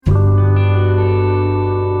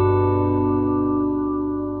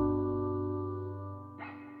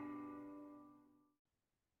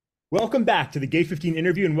Welcome back to the Gate 15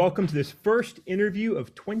 interview and welcome to this first interview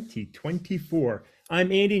of 2024.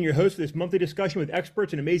 I'm Andy and your host for this monthly discussion with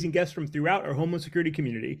experts and amazing guests from throughout our Homeland Security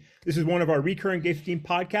community. This is one of our recurring Gate 15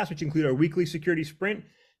 podcasts, which include our weekly security sprint,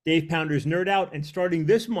 Dave Pounder's Nerd Out, and starting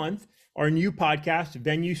this month, our new podcast,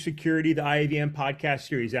 Venue Security, the IAVM podcast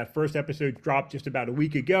series. That first episode dropped just about a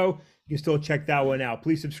week ago. You can still check that one out.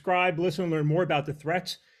 Please subscribe, listen, and learn more about the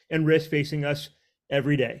threats and risks facing us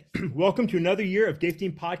every day. Welcome to another year of Gate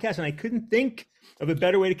 15 Podcast, and I couldn't think of a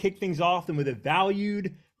better way to kick things off than with a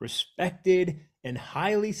valued, respected, and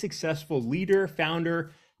highly successful leader,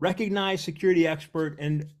 founder, recognized security expert,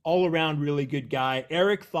 and all-around really good guy,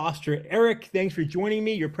 Eric Foster. Eric, thanks for joining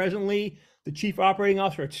me. You're presently the Chief Operating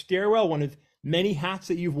Officer at Stairwell, one of many hats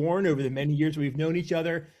that you've worn over the many years we've known each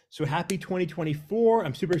other. So happy 2024.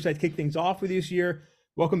 I'm super excited to kick things off with you this year.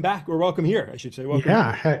 Welcome back, or welcome here, I should say. Welcome.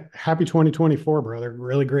 Yeah, happy 2024, brother.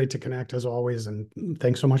 Really great to connect as always, and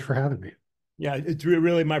thanks so much for having me. Yeah, it's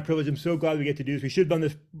really my privilege. I'm so glad we get to do this. We should have done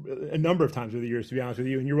this a number of times over the years, to be honest with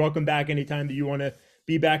you, and you're welcome back anytime that you want to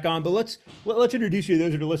be back on. But let's introduce you to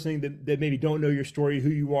those that are listening that maybe don't know your story, who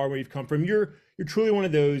you are, where you've come from. You're truly one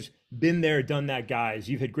of those been there, done that guys.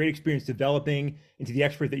 You've had great experience developing into the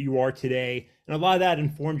expert that you are today, and a lot of that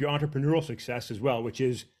informed your entrepreneurial success as well, which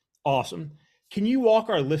is awesome. Can you walk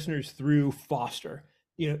our listeners through Foster,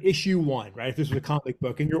 issue one, right? If this was a comic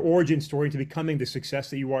book, and your origin story to becoming the success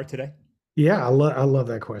that you are today? Yeah, I love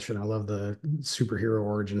that question. I love the superhero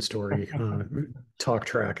origin story talk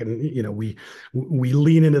track, and we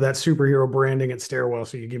lean into that superhero branding at Stairwell.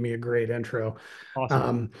 So you give me a great intro.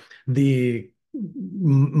 Awesome.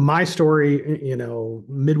 My story,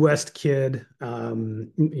 Midwest kid,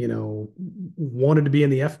 wanted to be in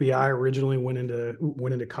the FBI originally, went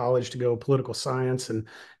into college to go political science and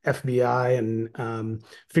FBI, and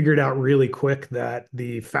figured out really quick that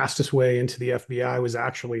the fastest way into the FBI was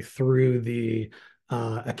actually through the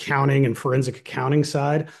accounting and forensic accounting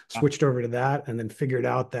side. Switched over to that, and then figured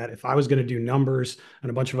out that if I was going to do numbers and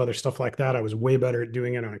a bunch of other stuff like that, I was way better at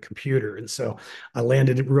doing it on a computer. And so I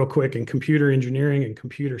landed real quick in computer engineering and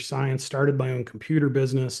computer science, started my own computer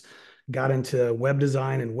business, got into web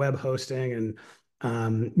design and web hosting, and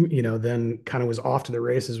then kind of was off to the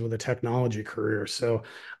races with a technology career. So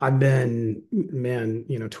I've been,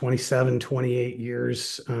 27, 28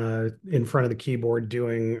 years in front of the keyboard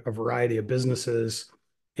doing a variety of businesses,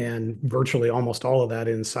 and virtually almost all of that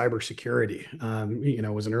in cybersecurity.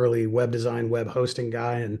 Was an early web design, web hosting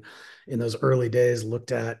guy. And in those early days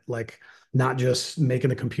looked at not just making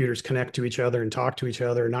the computers connect to each other and talk to each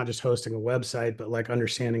other, not just hosting a website, but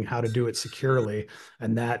understanding how to do it securely.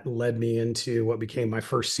 And that led me into what became my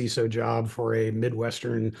first CISO job for a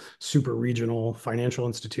Midwestern super regional financial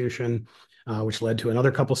institution, which led to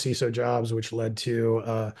another couple CISO jobs, which led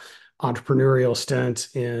to entrepreneurial stint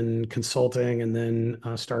in consulting, and then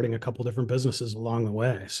starting a couple different businesses along the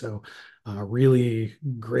way. So really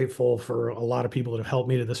grateful for a lot of people that have helped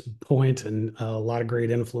me to this point, and a lot of great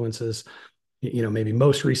influences. Maybe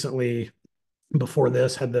most recently, before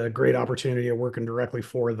this, had the great opportunity of working directly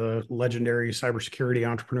for the legendary cybersecurity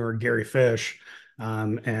entrepreneur Gary Fish.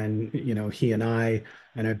 And he and I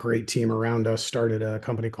and a great team around us started a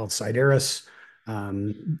company called CYDERES,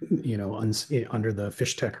 under the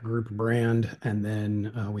Fish Tech Group brand. And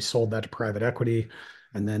then we sold that to private equity.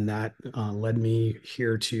 And then that led me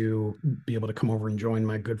here to be able to come over and join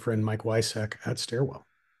my good friend Mike Weissek at Stairwell.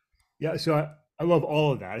 Yeah, so I love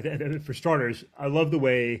all of that. For starters, I love the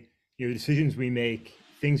way the decisions we make,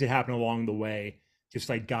 things that happen along the way,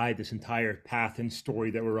 just guide this entire path and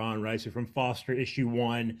story that we're on, right? So from Foster issue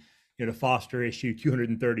one, to Foster issue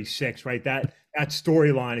 236, right? That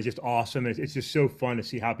storyline is just awesome. It's just so fun to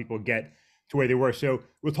see how people get to where they were. So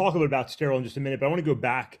we'll talk a little about Stairwell in just a minute, but I want to go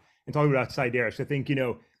back and talk about CYDERES. I think,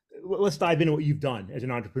 let's dive into what you've done as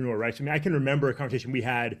an entrepreneur, right? So I can remember a conversation we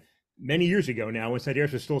had many years ago now when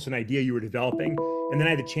CYDERES was still an idea you were developing. And then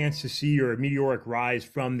I had the chance to see your meteoric rise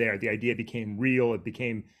from there. The idea became real. It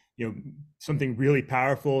became, something really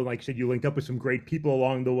powerful. Like I said, you linked up with some great people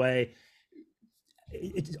along the way.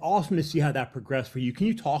 It's awesome to see how that progressed for you. Can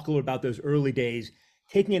you talk a little about those early days,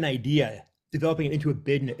 taking an idea, developing it into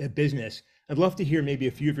a business? I'd love to hear maybe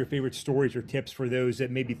a few of your favorite stories or tips for those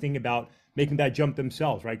that maybe think about making that jump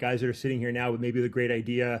themselves, right? Guys that are sitting here now with maybe the great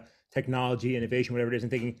idea, technology, innovation, whatever it is,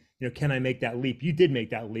 and thinking, can I make that leap? You did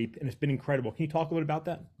make that leap, and it's been incredible. Can you talk a little about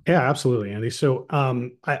that? Yeah, absolutely, Andy. So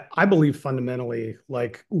I believe fundamentally,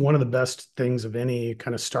 one of the best things of any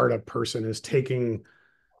kind of startup person is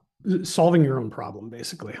solving your own problem,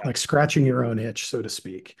 basically, scratching your own itch, so to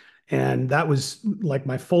speak. And that was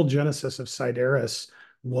my full genesis of CYDERES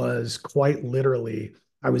was quite literally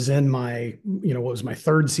I was in my, what was my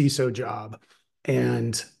third CISO job,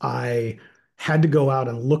 and I had to go out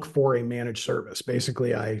and look for a managed service.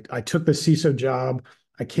 Basically, I took the CISO job.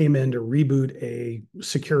 I came in to reboot a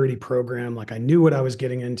security program. Like I knew what I was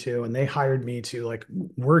getting into, and they hired me to like,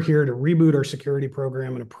 we're here to reboot our security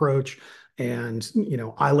program and approach. And,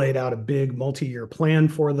 I laid out a big multi-year plan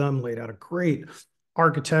for them, laid out a great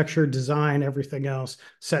architecture, design, everything else,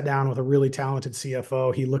 sat down with a really talented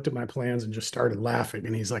CFO. He looked at my plans and just started laughing.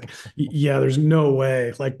 And he's like, yeah, there's no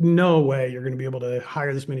way, like, no way you're going to be able to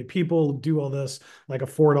hire this many people, do all this, like,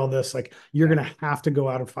 afford all this. Like, you're Yeah. going to have to go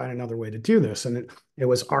out and find another way to do this. And it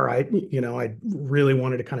was all right. I really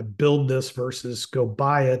wanted to kind of build this versus go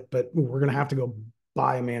buy it, but we're going to have to go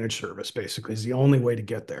buy a managed service, basically, is the only way to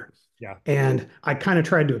get there. Yeah. And I kind of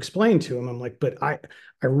tried to explain to him, I'm like, but I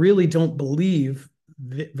really don't believe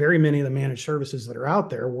very many of the managed services that are out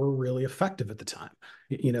there were really effective at the time.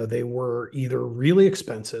 They were either really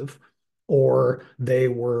expensive or they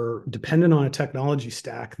were dependent on a technology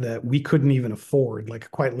stack that we couldn't even afford. Like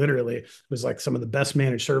quite literally, it was like some of the best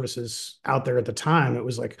managed services out there at the time. It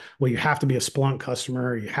was like, well, you have to be a Splunk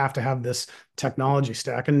customer, you have to have this technology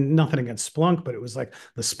stack, and nothing against Splunk, but it was like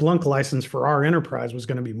the Splunk license for our enterprise was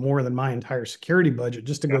going to be more than my entire security budget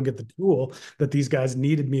just to Yeah. go get the tool that these guys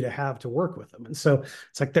needed me to have to work with them. And so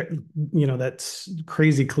it's like, that's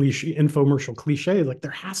crazy cliche, infomercial cliche. Like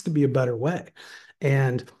there has to be a better way.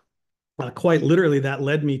 And quite literally, that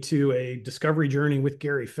led me to a discovery journey with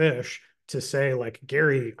Gary Fish to say, like,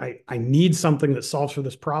 Gary, I need something that solves for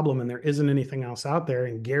this problem, and there isn't anything else out there.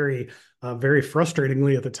 And Gary, very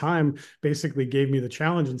frustratingly at the time, basically gave me the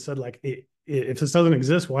challenge and said, like, if this doesn't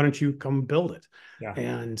exist, why don't you come build it? Yeah.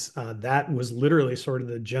 And that was literally sort of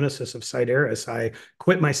the genesis of CYDERES. I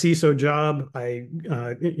quit my CISO job. I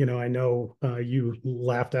know you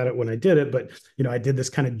laughed at it when I did it, but I did this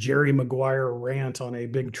kind of Jerry Maguire rant on a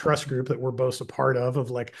big trust group that we're both a part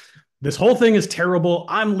of like, this whole thing is terrible.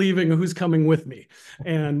 I'm leaving. Who's coming with me?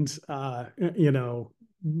 And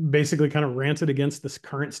basically kind of ranted against this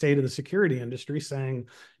current state of the security industry, saying,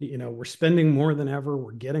 we're spending more than ever,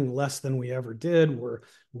 we're getting less than we ever did, we're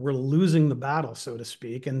losing the battle, so to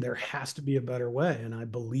speak, and there has to be a better way. And I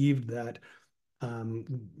believed that um,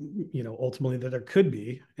 ultimately that there could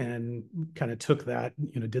be, and kind of took that,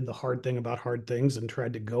 did the hard thing about hard things and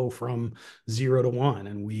tried to go from 0 to 1.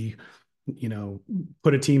 And we,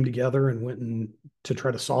 put a team together and went and to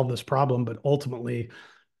try to solve this problem. But ultimately,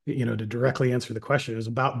 to directly answer the question, is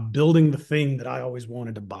about building the thing that I always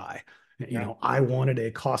wanted to buy. Yeah. I wanted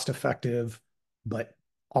a cost effective, but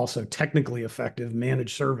also technically effective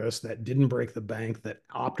managed service that didn't break the bank, that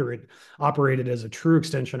operated as a true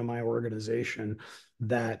extension of my organization,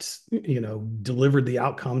 that, delivered the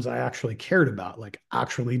outcomes I actually cared about, like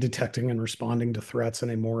actually detecting and responding to threats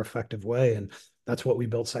in a more effective way. And that's what we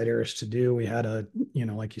built CYDERES to do. We had a,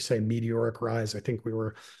 like you say, meteoric rise. I think we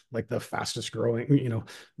were like the fastest growing,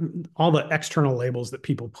 all the external labels that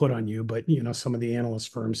people put on you, but some of the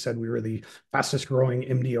analyst firms said we were the fastest growing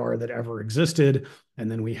MDR that ever existed. And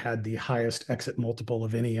then we had the highest exit multiple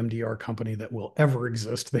of any MDR company that will ever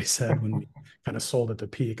exist, they said, when we kind of sold at the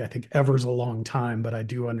peak. I think ever's a long time, but I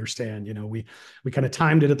do understand, we kind of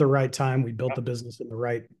timed it at the right time. We built the business in the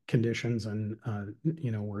right conditions, and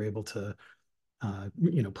we're able to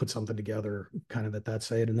put something together kind of at that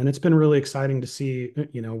state. And then it's been really exciting to see,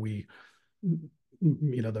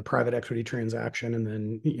 the private equity transaction, and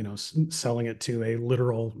then, selling it to a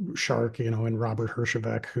literal shark, in Robert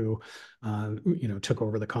Herjavec, who, took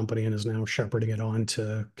over the company and is now shepherding it on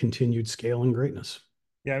to continued scale and greatness.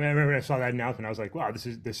 Yeah, I mean, I remember when I saw that announcement, I was like, "Wow, this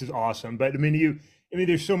is awesome." But I mean,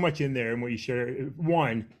 there's so much in there, and what you share.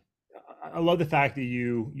 One, I love the fact that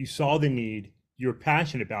you saw the need, you're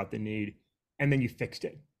passionate about the need, and then you fixed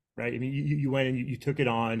it, right? I mean, you went and you took it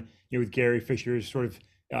on, with Gary Fisher's sort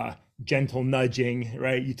of gentle nudging,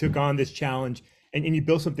 right? You took on this challenge, and you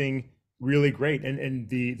built something really great, and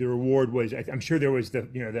the reward was, I'm sure there was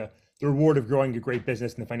the reward of growing a great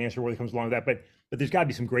business and the financial reward that comes along with that, but there's got to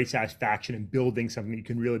be some great satisfaction in building something that you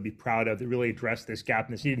can really be proud of, that really address this gap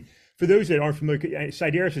in the need. For those that aren't familiar,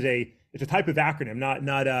 CYDERES it's a type of acronym,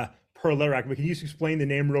 not a per letter acronym. Can you just explain the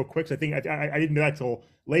name real quick? So I think I didn't know that till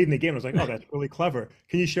late in the game. I was like, oh, that's really clever.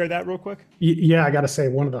 Can you share that real quick? Yeah, I got to say,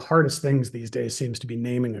 one of the hardest things these days seems to be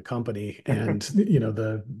naming a company. And,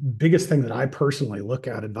 the biggest thing that I personally look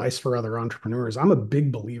at, advice for other entrepreneurs, I'm a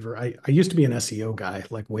big believer. I used to be an SEO guy,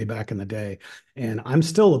 like way back in the day. And I'm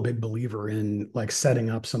still a big believer in like setting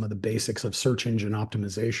up some of the basics of search engine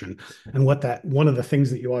optimization. And one of the things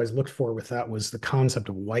that you always looked for with that was the concept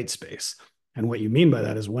of white space. And what you mean by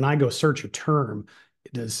that is when I go search a term,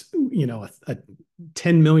 does, a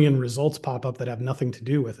 10 million results pop up that have nothing to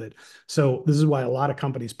do with it. So this is why a lot of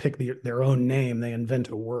companies pick their own name. They invent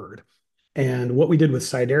a word. And what we did with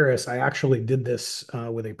CYDERES, I actually did this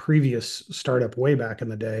with a previous startup way back in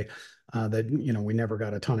the day that, we never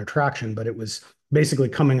got a ton of traction, but it was basically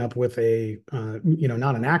coming up with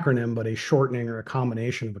not an acronym, but a shortening or a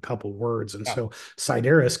combination of a couple words. And Yeah. so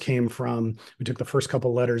CYDERES came from, we took the first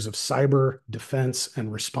couple letters of cyber, defense,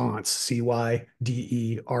 and response, CYDERES.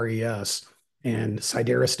 And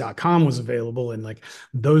cyderes.com was available. And like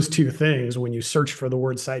those two things, when you search for the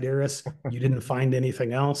word CYDERES, you didn't find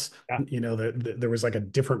anything else. Yeah. There was like a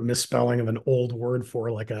different misspelling of an old word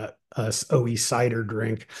for like a OE cider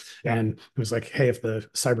drink. Yeah. And it was like, hey, if the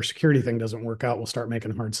cybersecurity thing doesn't work out, we'll start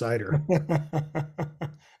making hard cider.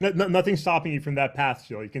 Nothing's stopping you from that path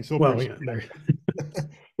still. You can still Well, pursue yeah, that.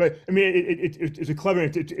 But I mean, it's a clever,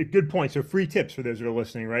 it's a good point. So free tips for those that are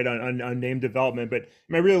listening, right, on name development. But I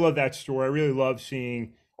mean, I really love that story. I really love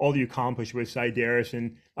seeing all that you accomplished with CYDERES,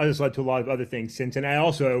 and I just led to a lot of other things since. And I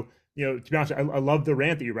also, to be honest, I love the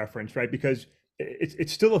rant that you referenced, right, because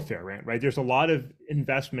it's still a fair rant, right? There's a lot of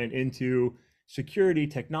investment into security,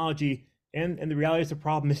 technology, and the reality is the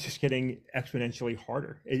problem is just getting exponentially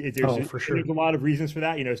harder. for There's sure. a lot of reasons for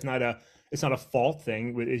that. It's not a fault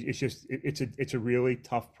thing. It's just it's a really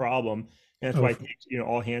tough problem, and that's Oh, why it takes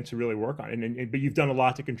all hands to really work on it. But you've done a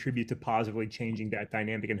lot to contribute to positively changing that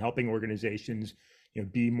dynamic and helping organizations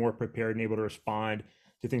be more prepared and able to respond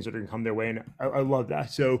to things that are going to come their way. And I love that.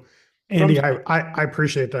 So from Andy, I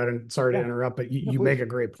appreciate that, and sorry to yeah, interrupt, but no, you make please. a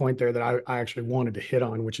great point there that I actually wanted to hit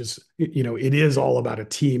on, which is, it is all about a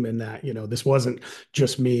team, in that, this wasn't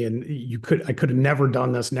just me, and I could have never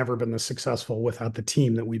done this, never been this successful without the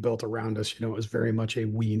team that we built around us. It was very much a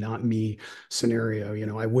we, not me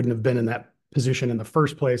scenario. I wouldn't have been in that position in the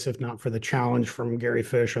first place if not for the challenge from Gary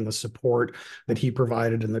Fish and the support that he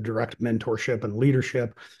provided and the direct mentorship and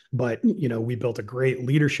leadership. But we built a great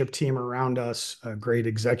leadership team around us, a great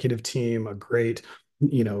executive team, a great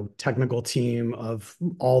technical team of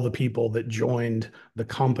all the people that joined the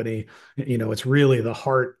company. It's really the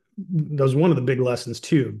heart. That was one of the big lessons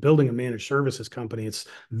too. Building a managed services company, it's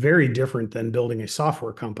very different than building a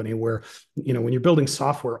software company where, when you're building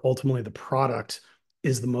software, ultimately the product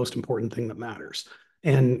is the most important thing that matters.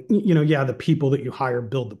 And yeah, the people that you hire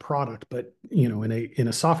build the product, but in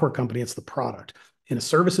a software company, it's the product. In a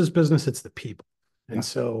services business, it's the people. And Yeah.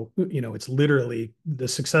 so, it's literally the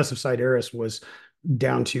success of CYDERES was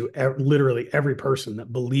down to literally every person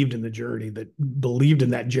that believed in the journey, that believed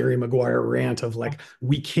in that Jerry Maguire rant of like,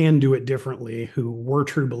 we can do it differently, who were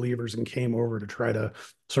true believers and came over to try to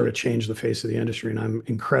sort of change the face of the industry. And I'm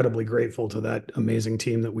incredibly grateful to that amazing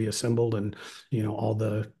team that we assembled, and, all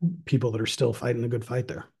the people that are still fighting the good fight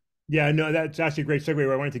there. Yeah, no, that's actually a great segue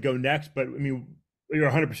where I wanted to go next. But I mean, you're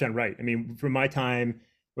 100% right. I mean, from my time,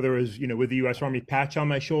 whether it was, with the U.S. Army patch on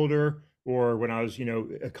my shoulder, or when I was,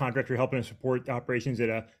 a contractor helping to support operations at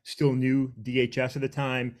a still new DHS at the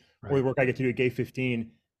time, or Right. the work I get to do at Gate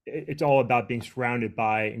 15, it's all about being surrounded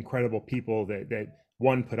by incredible people that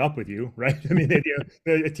one put up with you, right? I mean,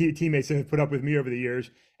 the teammates that have put up with me over the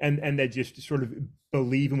years, and that just sort of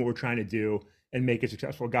believe in what we're trying to do and make it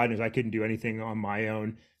successful. God knows I couldn't do anything on my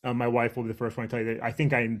own. My wife will be the first one to tell you that I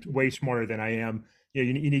think I'm way smarter than I am.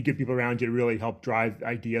 You need good people around you to really help drive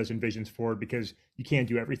ideas and visions forward, because you can't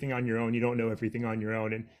do everything on your own. You don't know everything on your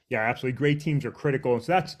own. And yeah, absolutely, great teams are critical. And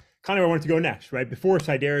so that's kind of where I wanted to go next, right? Before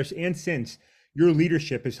CYDERES and since, your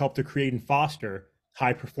leadership has helped to create and foster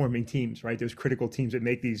high performing teams, right? Those critical teams that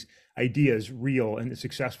make these ideas real and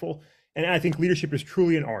successful. And I think leadership is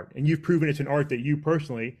truly an art, and you've proven it's an art that you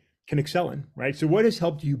personally can excel in, right? So what has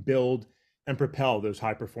helped you build and propel those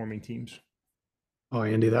high performing teams? Oh,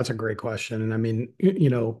 Andy, that's a great question. And I mean,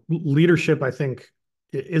 leadership, I think,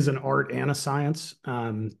 is an art and a science.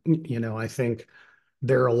 I think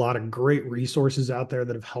there are a lot of great resources out there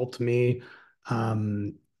that have helped me.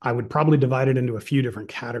 I would probably divide it into a few different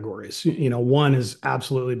categories. One has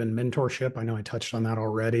absolutely been mentorship. I know I touched on that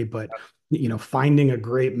already, but finding a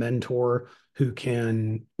great mentor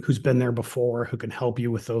who's been there before, who can help you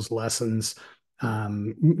with those lessons,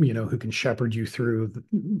 who can shepherd you through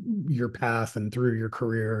your path and through your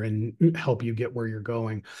career and help you get where you're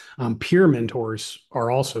going. Peer mentors are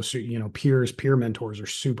also, peer mentors are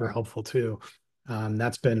super helpful too.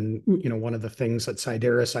 That's been, one of the things at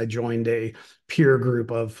CYDERES. I joined a peer group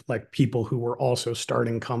of like people who were also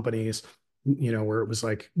starting companies, where it was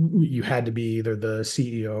like you had to be either the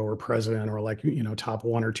CEO or president or like, top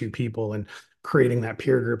one or two people. And creating that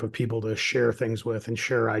peer group of people to share things with and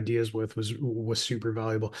share ideas with was super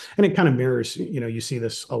valuable. And it kind of mirrors, you see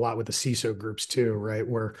this a lot with the CISO groups too, right?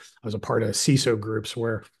 Where I was a part of CISO groups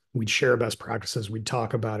where we'd share best practices. We'd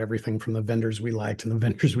talk about everything from the vendors we liked and the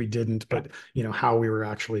vendors we didn't, but how we were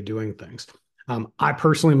actually doing things. I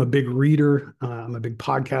personally am a big reader. I'm a big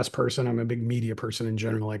podcast person. I'm a big media person in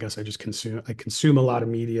general. I guess I consume a lot of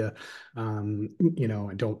media.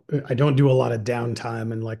 I don't do a lot of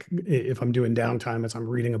downtime. And like, if I'm doing downtime, it's I'm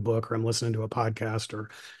reading a book or I'm listening to a podcast or,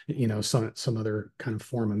 some other kind of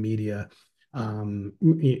form of media.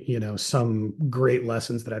 Some great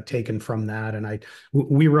lessons that I've taken from that. And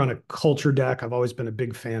we run a culture deck. I've always been a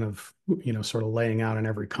big fan of, sort of laying out in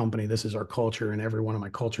every company, this is our culture. And every one of my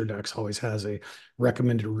culture decks always has a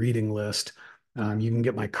recommended reading list. You can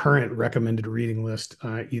get my current recommended reading list.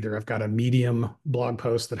 Either I've got a Medium blog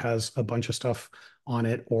post that has a bunch of stuff on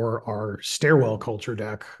it, or our Stairwell culture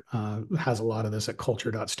deck has a lot of this at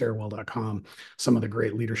culture.stairwell.com. Some of the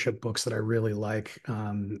great leadership books that I really like,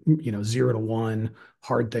 0 to 1,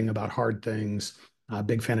 Hard Thing About Hard Things.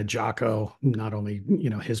 Big fan of Jocko, not only,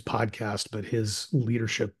 his podcast, but his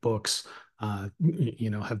leadership books, have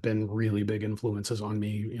been really big influences on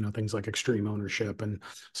me, things like extreme ownership and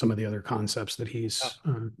some of the other concepts that he's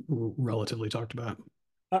relatively talked about.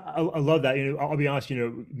 I love that. I'll be honest,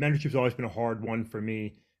 mentorship's always been a hard one for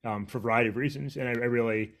me, for a variety of reasons. And I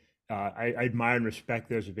really, I admire and respect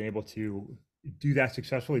those who've been able to do that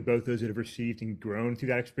successfully, both those that have received and grown through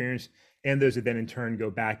that experience, and those that then in turn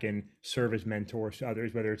go back and serve as mentors to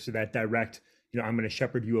others, whether it's to that direct, I'm going to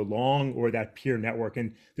shepherd you along, or that peer network.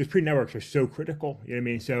 And those peer networks are so critical. You know what I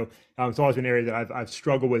mean? So it's always been an area that I've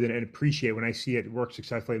struggled with and appreciate when I see it work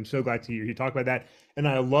successfully. I'm so glad to hear you talk about that. And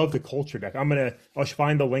I love the culture deck. I'll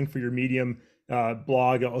find the link for your Medium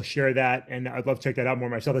blog. I'll share that, and I'd love to check that out more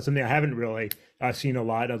myself. That's something I haven't really seen a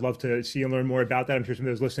lot. I'd love to see and learn more about that. I'm sure some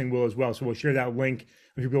of those listening will as well. So we'll share that link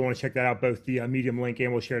if people want to check that out, both the Medium link,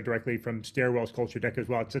 and we'll share it directly from Stairwell's culture deck as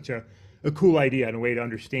well. It's such a cool idea and a way to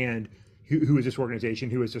understand who is this organization,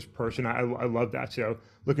 who is this person. I love that. So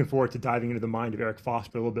looking forward to diving into the mind of Eric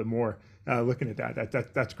Foster a little bit more, looking at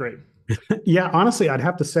that's great. Yeah, honestly, I'd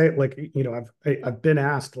have to say, like, I've been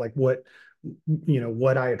asked like what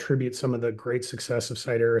I attribute some of the great success of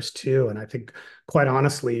CYDERES to. And I think, quite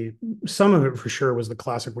honestly, some of it for sure was the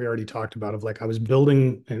classic we already talked about, of like, I was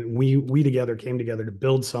building, and we together came together to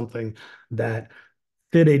build something that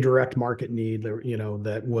fit a direct market need,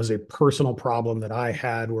 that was a personal problem that I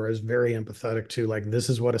had, where I was very empathetic to, like, this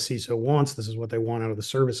is what a CISO wants, this is what they want out of the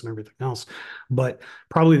service and everything else. But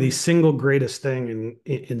probably the single greatest thing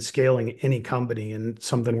in scaling any company, and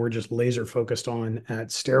something we're just laser focused on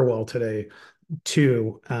at Stairwell today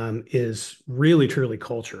too, is really truly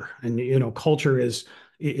culture. And culture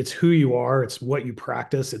it's who you are, it's what you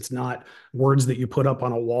practice, it's not words that you put up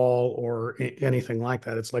on a wall or anything like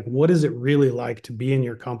that. It's like, what is it really like to be in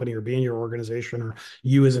your company or be in your organization, or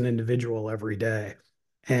you as an individual every day?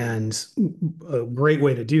 And a great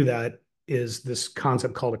way to do that is this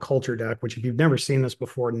concept called a culture deck, which, if you've never seen this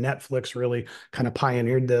before, Netflix really kind of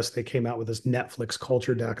pioneered this. They came out with this Netflix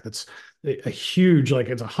culture deck that's a huge, like,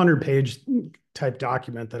 it's a 100-page type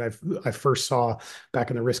document that I first saw back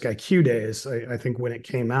in the Risk IQ days, I think, when it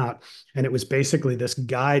came out. And it was basically this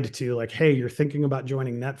guide to, like, hey, you're thinking about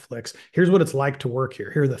joining Netflix. Here's what it's like to work here.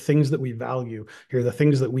 Here are the things that we value. Here are the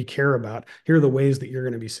things that we care about. Here are the ways that you're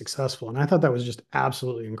going to be successful. And I thought that was just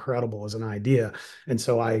absolutely incredible as an idea. And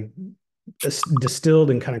so I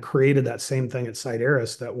distilled and kind of created that same thing at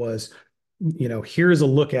CYDERES, that was, here's a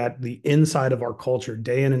look at the inside of our culture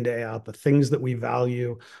day in and day out, the things that we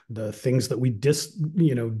value, the things that we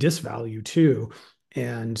disvalue too,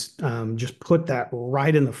 and just put that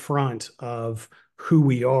right in the front of who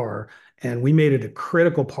we are. And we made it a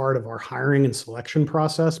critical part of our hiring and selection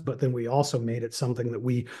process, but then we also made it something that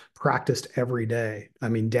we practiced every day. I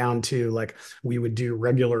mean, down to, like, we would do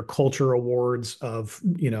regular culture awards of,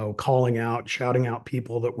 calling out, shouting out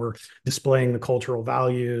people that were displaying the cultural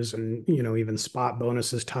values, and, even spot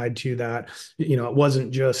bonuses tied to that. It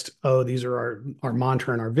wasn't just, oh, these are our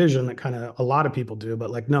mantra and our vision that kind of a lot of people do,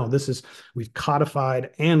 but, like, no, we've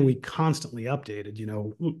codified and we constantly updated.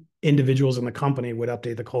 Individuals in the company would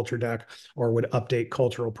update the culture deck or would update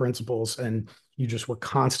cultural principles, and you just were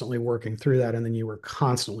constantly working through that, and then you were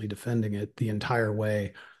constantly defending it the entire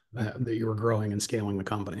way that you were growing and scaling the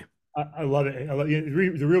company. I love it.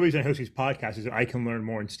 The real reason I host these podcasts is that I can learn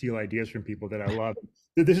more and steal ideas from people that I love.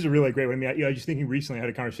 This is a really great one. I mean, I was just thinking recently, I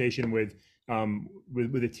had a conversation with a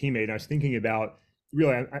teammate, and I was thinking about,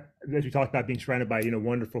 really, as we talked about being surrounded by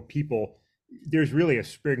wonderful people, there's really a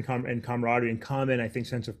spirit and camaraderie and common, I think,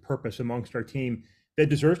 sense of purpose amongst our team that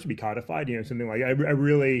deserves to be codified. Something like I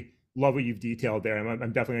really love what you've detailed there. I'm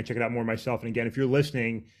definitely gonna check it out more myself. And again, if you're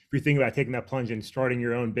listening, if you're thinking about taking that plunge and starting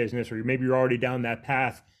your own business, or maybe you're already down that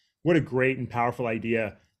path, what a great and powerful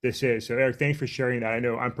idea this is. So Eric, thanks for sharing that. I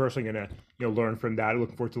know I'm personally gonna learn from that. I'm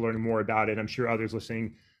looking forward to learning more about it. I'm sure others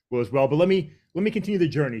listening will as well. But let me continue the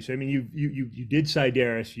journey. So I mean, you did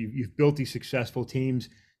CYDERES, you've built these successful teams.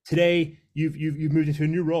 Today, you've moved into a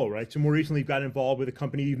new role, right? So more recently, you've got involved with a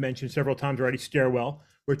company you've mentioned several times already, Stairwell,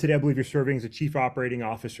 where today I believe you're serving as a chief operating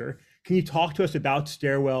officer. Can you talk to us about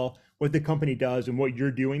Stairwell, what the company does, and what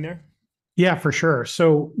you're doing there? Yeah, for sure.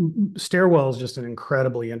 So Stairwell is just an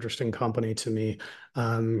incredibly interesting company to me.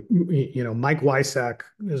 Mike Wysack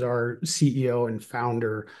is our CEO and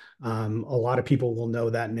founder. A lot of people will know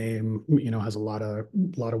that name, has a lot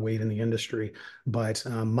of weight in the industry. But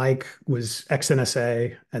Mike was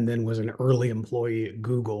ex-NSA and then was an early employee at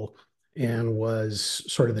Google and was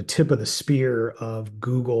sort of the tip of the spear of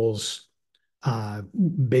Google's uh,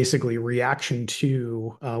 basically reaction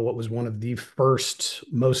to what was one of the first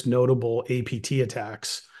most notable APT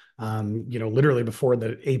attacks. Literally before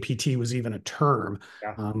the APT was even a term.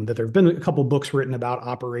 Yeah. That there have been a couple books written about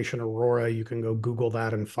Operation Aurora. You can go Google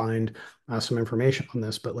that and find some information on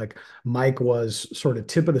this. But like Mike was sort of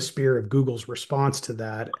tip of the spear of Google's response to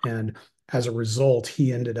that, and as a result,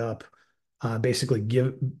 he ended up basically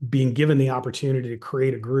being given the opportunity to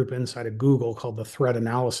create a group inside of Google called the Threat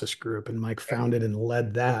Analysis Group, and Mike founded and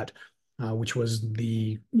led that, which was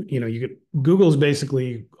Google's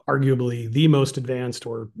basically arguably the most advanced,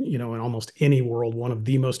 or in almost any world, one of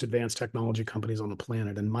the most advanced technology companies on the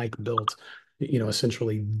planet, and Mike built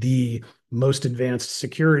essentially the most advanced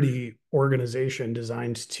security organization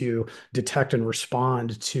designed to detect and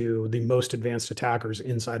respond to the most advanced attackers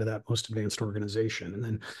inside of that most advanced organization. And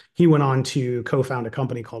then he went on to co-found a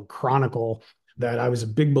company called Chronicle that I was a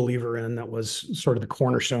big believer in, that was sort of the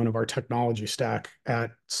cornerstone of our technology stack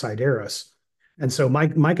at CYDERES. And so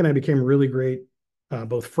Mike and I became really great,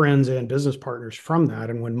 both friends and business partners from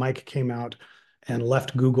that. And when Mike came out and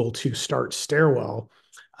left Google to start Stairwell,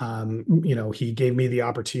 he gave me the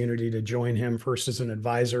opportunity to join him first as an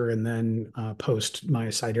advisor, and then post my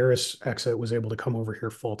CYDERES exit was able to come over here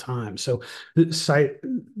full time. So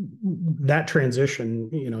that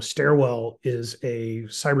transition, Stairwell is a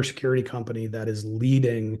cybersecurity company that is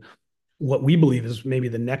leading what we believe is maybe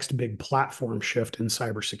the next big platform shift in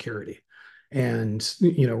cybersecurity. And,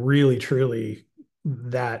 really, truly,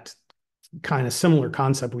 that kind of similar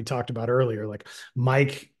concept we talked about earlier, like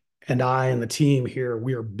Mike and I and the team here,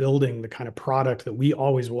 we are building the kind of product that we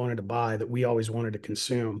always wanted to buy, that we always wanted to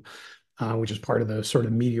consume, which is part of the sort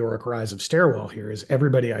of meteoric rise of Stairwell here. Is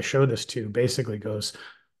everybody I show this to basically goes,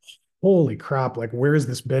 holy crap, like where has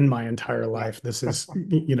this been my entire life? This is,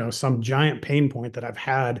 some giant pain point that I've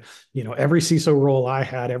had, every CISO role I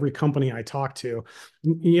had, every company I talked to,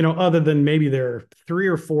 other than maybe there are 3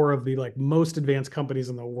 or 4 of the like most advanced companies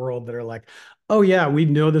in the world that are like, oh yeah, we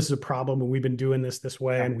know this is a problem and we've been doing this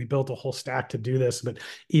way, Yeah. and we built a whole stack to do this. But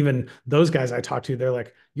even those guys I talked to, they're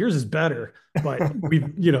like, yours is better, but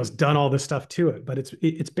we've, done all this stuff to it. But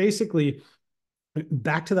it's basically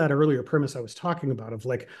back to that earlier premise I was talking about, of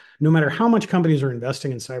like, no matter how much companies are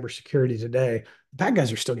investing in cybersecurity today, bad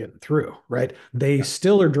guys are still getting through, right? They Yeah.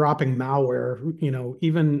 still are dropping malware.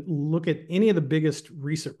 Even look at any of the biggest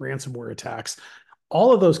recent ransomware attacks.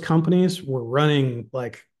 All of those companies were running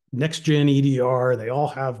like next gen EDR. They all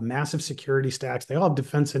have massive security stacks. They all have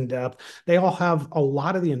defense in depth. They all have a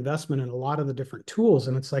lot of the investment and a lot of the different tools.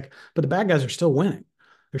 And it's like, but the bad guys are still winning.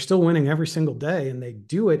 They're still winning every single day. And they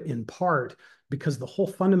do it in part because the whole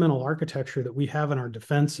fundamental architecture that we have in our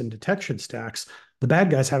defense and detection stacks, the bad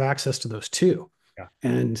guys have access to those too. Yeah.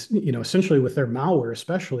 And essentially with their malware,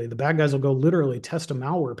 especially, the bad guys will go literally test a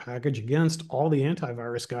malware package against all the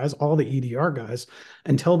antivirus guys, all the EDR guys,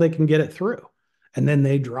 until they can get it through. And then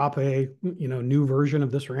they drop a new version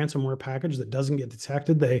of this ransomware package that doesn't get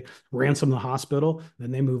detected. They ransom the hospital,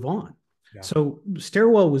 then they move on. Yeah. So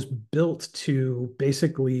Stairwell was built to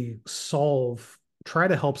basically try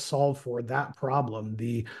to help solve for that problem.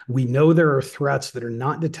 We know there are threats that are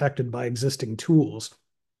not detected by existing tools.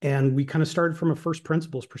 And we kind of started from a first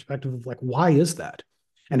principles perspective of like, why is that?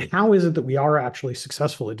 And how is it that we are actually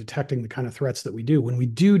successful at detecting the kind of threats that we do? When we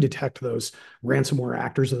do detect those ransomware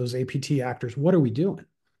actors or those APT actors, what are we doing?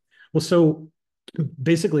 Well, so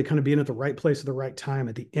basically kind of being at the right place at the right time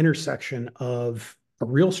at the intersection of a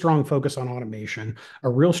real strong focus on automation, a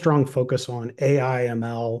real strong focus on AI,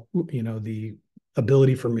 ML, the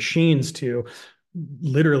ability for machines to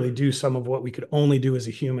literally do some of what we could only do as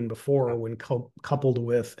a human before, when coupled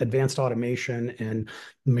with advanced automation and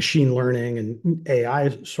machine learning and AI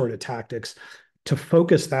sort of tactics. to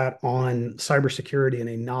focus that on cybersecurity in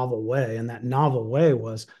a novel way. And that novel way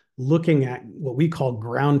was looking at what we call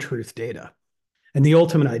ground truth data. And the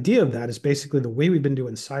ultimate idea of that is basically the way we've been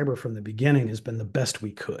doing cyber from the beginning has been the best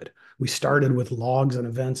we could. We started with logs and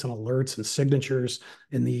events and alerts and signatures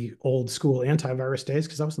in the old school antivirus days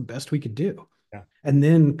because that was the best we could do. Yeah. And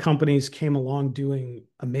then companies came along doing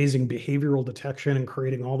amazing behavioral detection and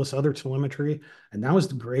creating all this other telemetry. And that was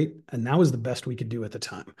great. And that was the best we could do at the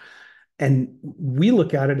time. And we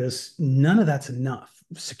look at it as none of that's enough.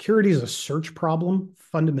 Security is a search problem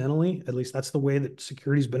fundamentally. At least that's the way that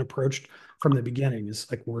security has been approached from the beginning. Is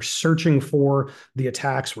like we're searching for the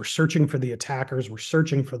attacks, we're searching for the attackers, we're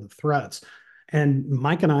searching for the threats. And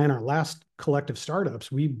Mike and I, in our last collective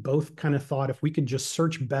startups, we both kind of thought if we could just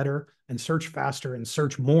search better and search faster and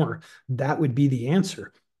search more, that would be the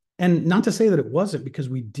answer. And not to say that it wasn't, because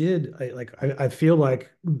we did. I feel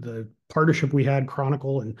like the partnership we had,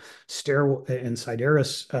 Chronicle and Stairwell and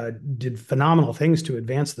CYDERES, did phenomenal things to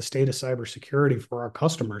advance the state of cybersecurity for our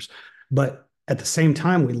customers. But at the same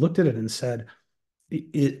time, we looked at it and said,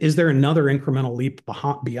 is there another incremental leap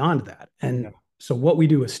beyond that? And Yeah. so what we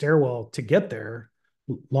do with Stairwell to get there,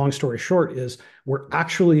 long story short, is we're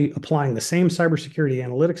actually applying the same cybersecurity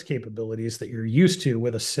analytics capabilities that you're used to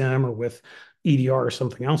with a SIEM or with EDR or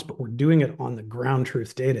something else, but we're doing it on the ground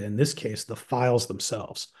truth data, in this case, the files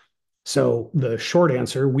themselves. So the short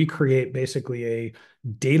answer, we create basically a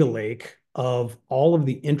data lake of all of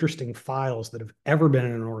the interesting files that have ever been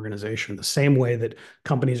in an organization, the same way that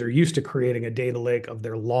companies are used to creating a data lake of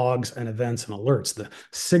their logs and events and alerts, the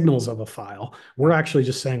signals of a file. We're actually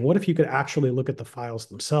just saying, what if you could actually look at the files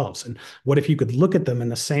themselves? And what if you could look at them in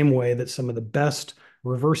the same way that some of the best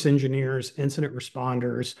reverse engineers, incident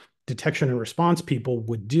responders, detection and response people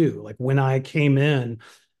would do? Like when I came in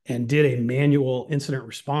and did a manual incident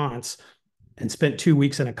response and spent 2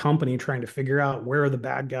 weeks in a company trying to figure out where are the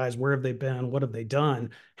bad guys, where have they been, what have they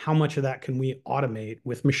done, how much of that can we automate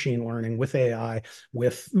with machine learning, with AI,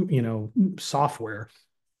 with software.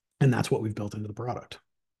 And that's what we've built into the product.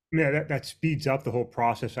 Yeah, that speeds up the whole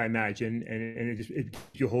process, I imagine, and it gives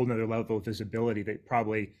you a whole nother level of visibility that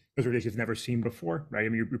probably those organizations have never seen before, right? I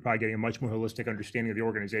mean, you're probably getting a much more holistic understanding of the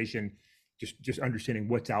organization, just understanding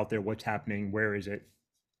what's out there, what's happening, where is it.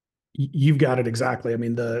 You've got it exactly. I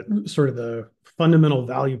mean, the sort of the fundamental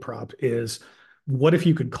value prop is, what if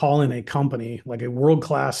you could call in a company, like a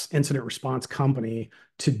world-class incident response company,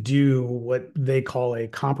 to do what they call a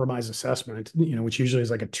compromise assessment, which usually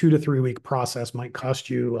is like a 2 to 3 week process, might cost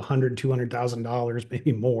you $100,000, $200,000,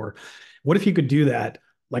 maybe more. What if you could do that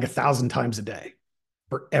like 1,000 times a day?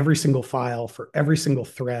 For every single file, for every single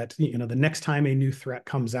threat. The next time a new threat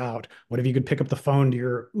comes out, what if you could pick up the phone to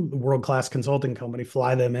your world-class consulting company,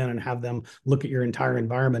 fly them in and have them look at your entire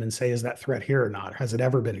environment and say, is that threat here or not? Has it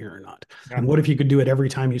ever been here or not? Yeah, And what if you could do it every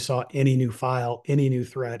time you saw any new file, any new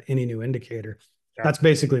threat, any new indicator? yeah. That's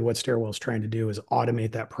basically what Stairwell's trying to do, is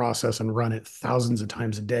automate that process and run it thousands of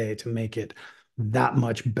times a day to make it that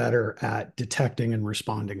much better at detecting and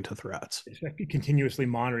responding to threats. It's like continuously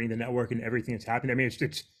monitoring the network and everything that's happening. I mean, it's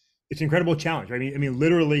an incredible challenge. I mean,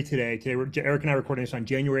 literally today, Eric and I are recording this on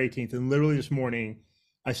January 18th, and literally this morning,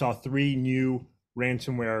 I saw 3 new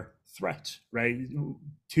ransomware threats. Right,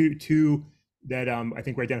 two that I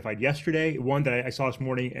think were identified yesterday. One that I saw this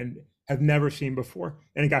morning and have never seen before,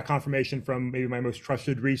 and it got confirmation from maybe my most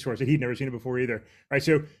trusted resource that he'd never seen it before either. Right,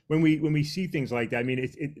 so when we see things like that, I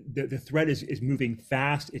mean, the threat is moving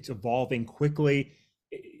fast, it's evolving quickly.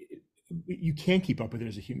 You can't keep up with it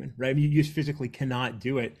as a human, right? I mean, you just physically cannot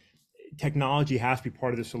do it. Technology has to be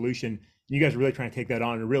part of the solution. You guys are really trying to take that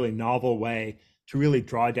on in a really novel way to really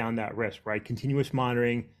draw down that risk, right? Continuous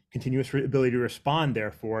monitoring, continuous ability to respond,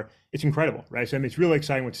 therefore, it's incredible, right? So I mean, it's really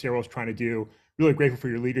exciting what Stairwell is trying to do. Really grateful for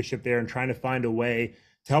your leadership there and trying to find a way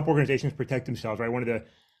to help organizations protect themselves, right?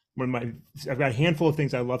 I've got a handful of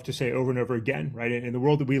things I love to say over and over again, right? In the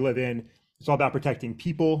world that we live in, it's all about protecting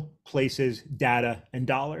people, places, data, and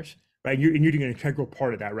dollars, right? And you're doing an integral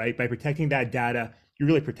part of that, right? By protecting that data, you're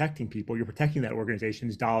really protecting people, you're protecting that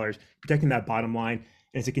organization's dollars, protecting that bottom line.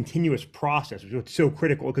 And it's a continuous process, which is so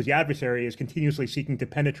critical because the adversary is continuously seeking to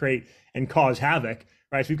penetrate and cause havoc,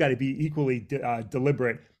 right? So we've got to be equally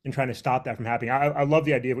deliberate in trying to stop that from happening. I love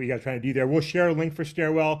the idea of what you guys are trying to do there. We'll share a link for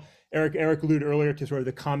Stairwell. Eric alluded earlier to sort of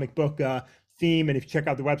the comic book theme, and if you check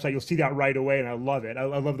out the website, you'll see that right away, and I love it. I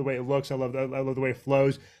love the way it looks. I love the way it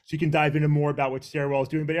flows. So you can dive into more about what Stairwell is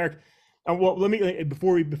doing. But Eric, well, let me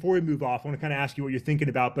before we move off, I want to kind of ask you what you're thinking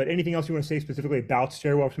about. But anything else you want to say specifically about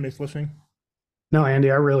Stairwell for somebody that's listening? No, Andy,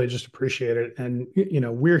 I really just appreciate it. And,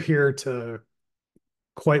 we're here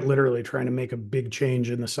quite literally trying to make a big change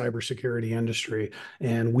in the cybersecurity industry.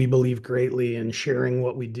 And we believe greatly in sharing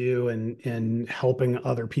what we do and helping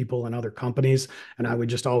other people and other companies. And I would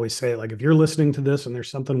just always say, like, if you're listening to this and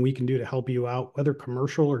there's something we can do to help you out, whether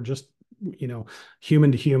commercial or just,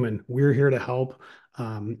 human to human, we're here to help.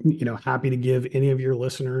 Happy to give any of your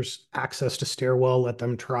listeners access to Stairwell, let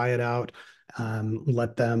them try it out.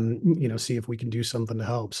 Let them, see if we can do something to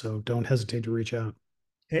help. So don't hesitate to reach out.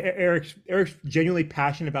 Eric's genuinely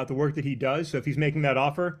passionate about the work that he does. So if he's making that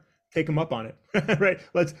offer, take him up on it. Right?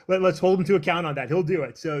 Let's hold him to account on that. He'll do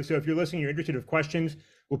it. So if you're listening, you're interested in questions,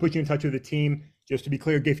 we'll put you in touch with the team. Just to be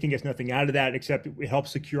clear, gifting gets nothing out of that except it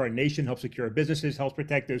helps secure our nation, helps secure our businesses, helps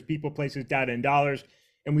protect those people, places, data, and dollars.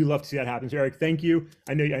 And we love to see that happen. So Eric, thank you.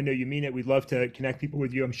 I know you mean it. We'd love to connect people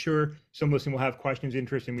with you. I'm sure some listening will have questions,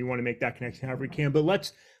 interest, and we want to make that connection however we can. But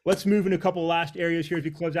let's move into a couple of last areas here as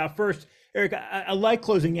we close out. First, Eric, I like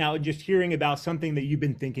closing out and just hearing about something that you've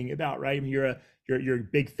been thinking about, right? I mean, you're a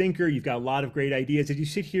big thinker. You've got a lot of great ideas. As you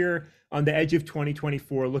sit here on the edge of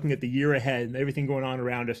 2024, looking at the year ahead and everything going on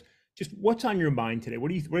around us, just what's on your mind today?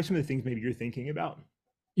 What are some of the things maybe you're thinking about?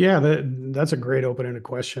 Yeah, that's a great open-ended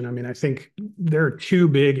question. I mean, I think there are two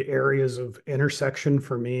big areas of intersection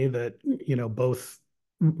for me that, both,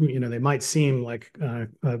 they might seem like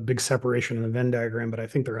a big separation in the Venn diagram, but I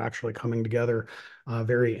think they're actually coming together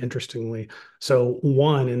very interestingly. So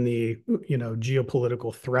one in the,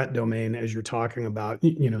 geopolitical threat domain, as you're talking about,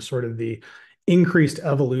 sort of the increased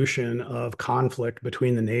evolution of conflict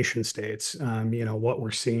between the nation states, what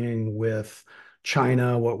we're seeing with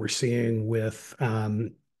China, what we're seeing with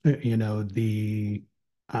the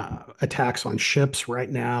attacks on ships right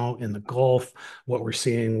now in the Gulf, what we're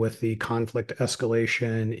seeing with the conflict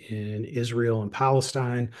escalation in Israel and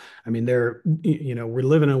Palestine. I mean, we're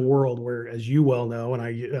living in a world where, as you well know, and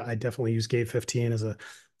I definitely use Gate 15 as a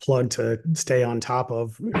plug to stay on top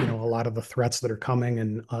of, a lot of the threats that are coming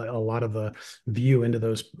and a lot of the view into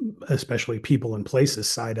those, especially people and places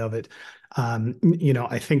side of it.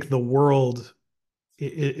 I think the world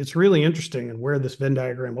it's really interesting, and where this Venn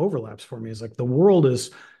diagram overlaps for me is like the world is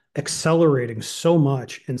accelerating so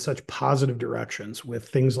much in such positive directions with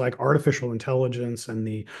things like artificial intelligence and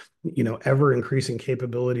the ever increasing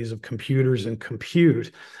capabilities of computers and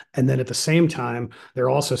compute. And then at the same time, there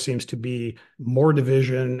also seems to be more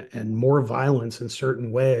division and more violence in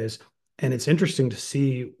certain ways. And it's interesting to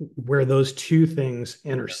see where those two things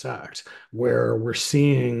intersect, where we're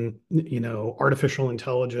seeing, artificial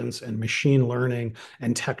intelligence and machine learning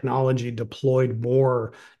and technology deployed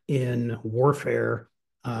more in warfare,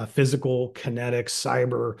 physical, kinetic,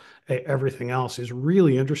 cyber, everything else is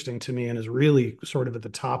really interesting to me and is really sort of at the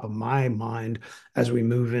top of my mind as we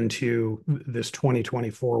move into this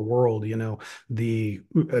 2024 world. The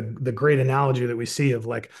great analogy that we see of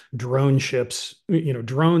like drone ships,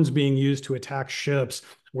 drones being used to attack ships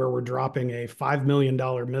where we're dropping a $5 million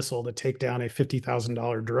missile to take down a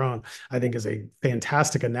 $50,000 drone, I think is a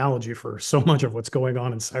fantastic analogy for so much of what's going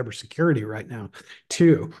on in cybersecurity right now,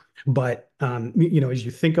 too. But, as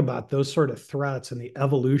you think about those sort of threats and the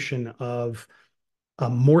evolution of a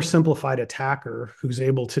more simplified attacker who's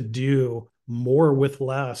able to do more with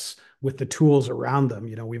less with the tools around them.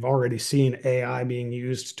 We've already seen AI being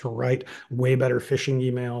used to write way better phishing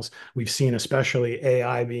emails. We've seen especially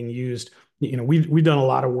AI being used. We've done a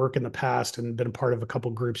lot of work in the past and been a part of a couple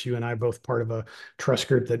groups. You and I both part of a trust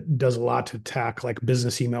group that does a lot to attack like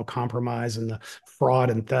business email compromise and the fraud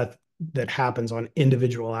and that happens on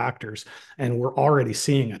individual actors. And we're already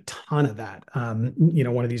seeing a ton of that.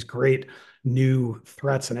 One of these great new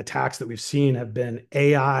threats and attacks that we've seen have been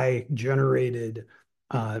AI generated,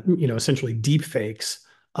 essentially deep fakes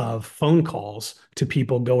of phone calls to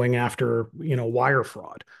people going after, wire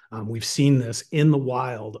fraud. We've seen this in the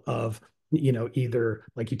wild of, either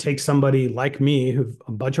like you take somebody like me who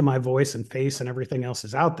a bunch of my voice and face and everything else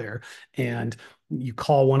is out there, and you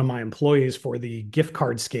call one of my employees for the gift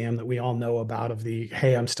card scam that we all know about of the,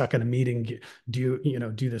 hey, I'm stuck in a meeting, do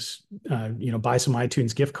this, buy some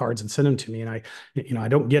iTunes gift cards and send them to me. And I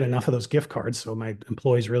don't get enough of those gift cards. So my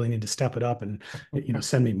employees really need to step it up and,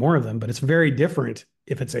 send me more of them. But it's very different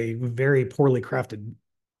if it's a very poorly crafted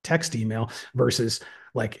text email versus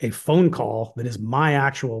like a phone call that is my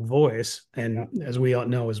actual voice. And as we all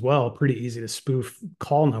know as well, pretty easy to spoof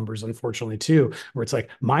call numbers, unfortunately, too, where it's like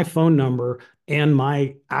my phone number and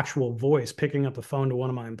my actual voice picking up the phone to one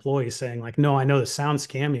of my employees saying like, no, I know this sounds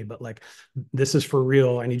scammy, but like, this is for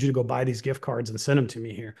real. I need you to go buy these gift cards and send them to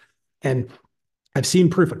me here. And I've seen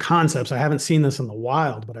proof of concepts. I haven't seen this in the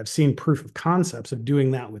wild, but I've seen proof of concepts of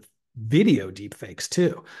doing that with video deepfakes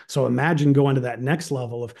too. So imagine going to that next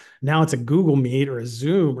level of now it's a Google Meet or a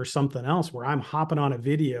Zoom or something else where I'm hopping on a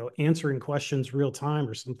video, answering questions real time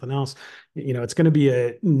or something else. It's going to be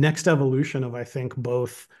a next evolution of, I think,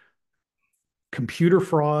 both computer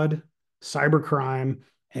fraud, cybercrime,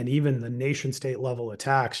 and even the nation state level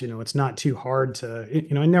attacks. It's not too hard to,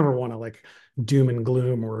 I never want to like doom and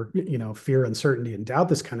gloom or, fear, uncertainty, and doubt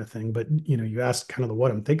this kind of thing. But, you asked kind of the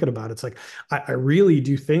what I'm thinking about. It's like, I really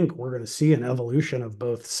do think we're going to see an evolution of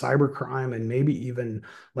both cybercrime and maybe even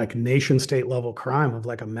like nation state level crime of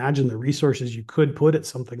like, imagine the resources you could put at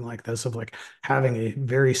something like this of like having a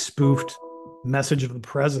very spoofed message of the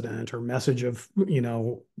president or message of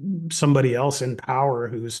somebody else in power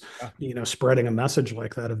who's spreading a message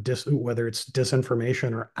like that of whether it's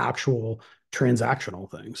disinformation or actual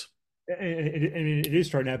transactional things. And it is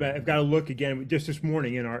starting out. I've got to look again just this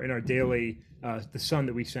morning in our daily the sun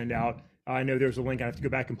that we send out. I know there's a link. I have to go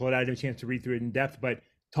back and pull it out. I didn't have a chance to read through it in depth, but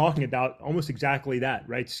talking about almost exactly that,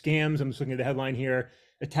 right? Scams. I'm just looking at the headline here.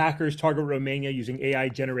 Attackers target Romania using AI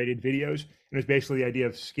generated videos. And it's basically the idea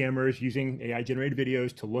of scammers using AI generated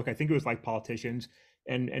videos to look, I think it was like politicians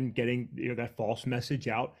and getting that false message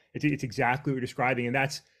out. It's exactly what you're describing. And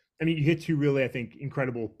that's, I mean, you hit two really, I think,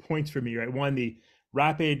 incredible points for me, right? One, the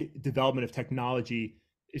rapid development of technology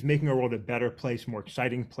is making our world a better place, a more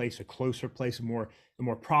exciting place, a closer place, a more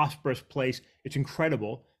prosperous place. It's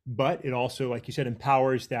incredible, but it also, like you said,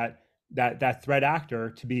 empowers that threat actor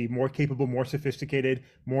to be more capable, more sophisticated,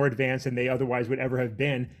 more advanced than they otherwise would ever have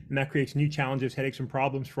been, and that creates new challenges, headaches, and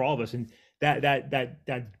problems for all of us. And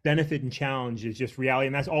that benefit and challenge is just reality,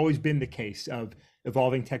 and that's always been the case of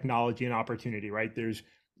evolving technology and opportunity. Right? There's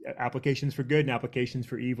applications for good and applications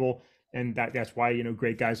for evil, and that's why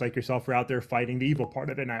great guys like yourself are out there fighting the evil part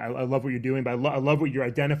of it. And I love what you're doing, but I love what you're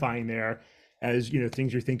identifying there as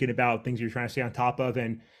things you're thinking about, things you're trying to stay on top of.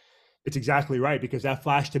 And it's exactly right, because that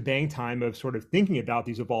flash to bang time of sort of thinking about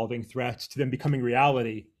these evolving threats to them becoming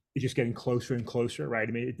reality is just getting closer and closer, right?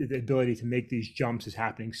 I mean, the ability to make these jumps is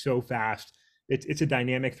happening so fast. It's a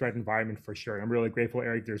dynamic threat environment for sure. And I'm really grateful,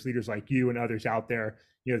 Eric, there's leaders like you and others out there,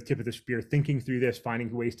 the tip of the spear, thinking through this,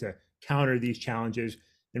 finding ways to counter these challenges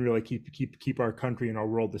and really keep our country and our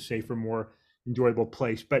world a safer, more enjoyable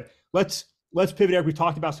place. But let's pivot, Eric. We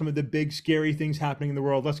talked about some of the big, scary things happening in the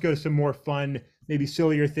world. Let's go to some more fun, maybe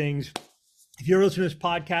sillier things. If you're listening to this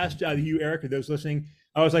podcast, you, Eric, or those listening,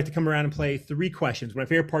 I always like to come around and play 3 questions, my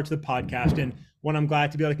favorite parts of the podcast, and one I'm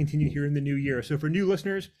glad to be able to continue here in the new year. So for new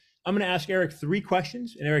listeners, I'm going to ask Eric 3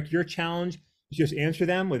 questions. And Eric, your challenge is just answer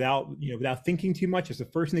them without thinking too much. It's the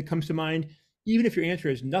first thing that comes to mind, even if your answer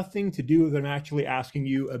has nothing to do with what I'm actually asking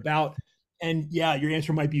you about. And yeah, your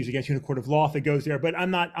answer might be used against you in a court of law if it goes there, but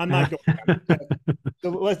I'm not going. So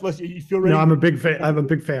let's. You feel ready? No, I'm a big fan. I'm a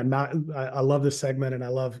big fan. I love this segment, and I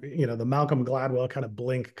love the Malcolm Gladwell kind of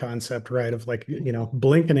blink concept, right? Of like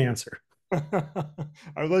blink and answer. All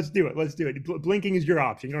right, let's do it. Let's do it. Blinking is your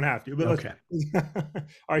option. You don't have to. But okay.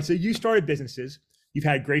 All right. So you started businesses. You've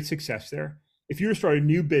had great success there. If you were to start a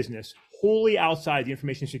new business wholly outside the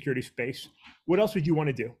information security space, what else would you want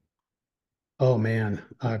to do? Oh man,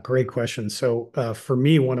 great question. So for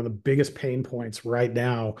me, one of the biggest pain points right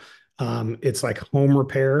now, it's like home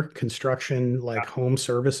repair, construction, like home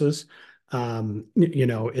services.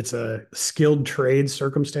 It's a skilled trade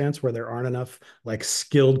circumstance where there aren't enough like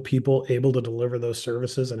skilled people able to deliver those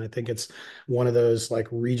services. And I think it's one of those like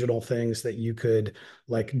regional things that you could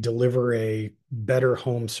like deliver a better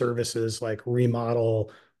home services, like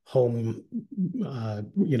remodel, home,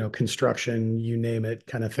 construction, you name it,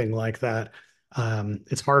 kind of thing like that.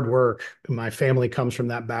 It's hard work. My family comes from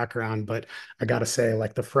that background, but I got to say,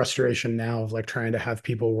 like the frustration now of like trying to have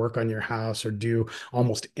people work on your house or do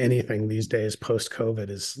almost anything these days post COVID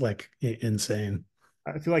is like insane.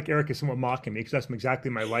 I feel like Eric is somewhat mocking me because that's exactly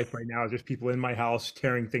my life right now. There's people in my house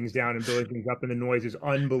tearing things down and building things up, and the noise is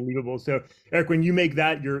unbelievable. So, Eric, when you make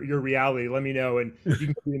that your reality, let me know, and you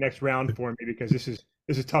can do the next round for me because this is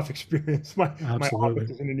a tough experience. My office Absolutely.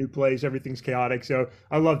 is in a new place, everything's chaotic. So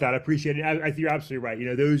I love that. I appreciate it. I think you're absolutely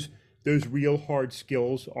right. Those real hard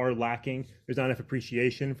skills are lacking. There's not enough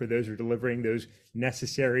appreciation for those who are delivering those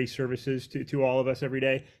necessary services to all of us every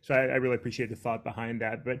day. So I really appreciate the thought behind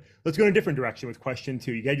that. But let's go in a different direction with question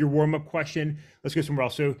 2. You had your warm-up question. Let's go somewhere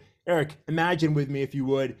else. So Eric, imagine with me, if you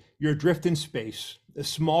would, you're adrift in space, a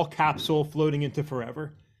small capsule floating into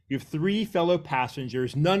forever. You have 3 fellow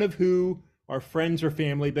passengers, none of who are friends or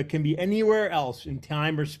family, but can be anywhere else in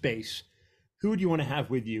time or space. Who do you want to have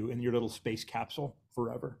with you in your little space capsule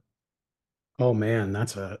forever? Oh man,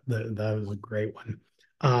 that was a great one.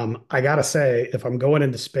 I gotta say, if I'm going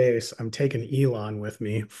into space, I'm taking Elon with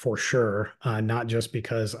me for sure. Not just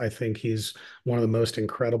because I think he's one of the most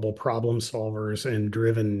incredible problem solvers and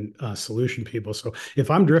driven solution people. So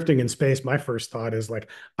if I'm drifting in space, my first thought is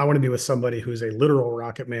like, I want to be with somebody who's a literal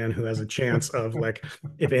rocket man who has a chance of like,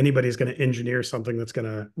 if anybody's going to engineer something that's going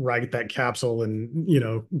to ride that capsule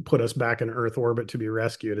and put us back in Earth orbit to be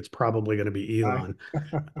rescued, it's probably going to be Hi.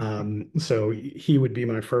 Elon. So he would be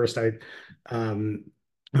my first. Um,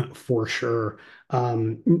 for sure.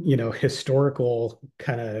 Historical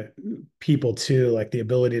kind of people too, like the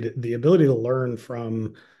ability to learn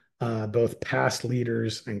from both past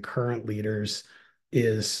leaders and current leaders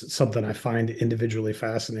is something I find individually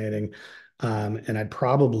fascinating. And I'd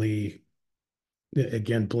probably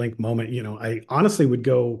again, blink moment. I honestly would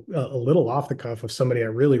go a little off the cuff of somebody I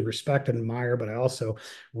really respect and admire, but I also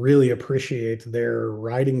really appreciate their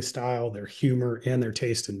writing style, their humor, and their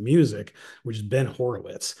taste in music, which is Ben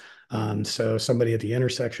Horowitz. So somebody at the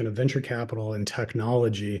intersection of venture capital and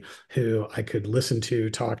technology who I could listen to,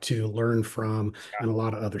 talk to, learn from, and a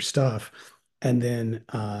lot of other stuff. And then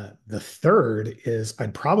the third is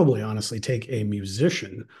I'd probably honestly take a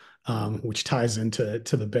musician, which ties into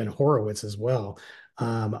the Ben Horowitz as well.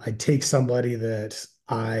 I'd take somebody that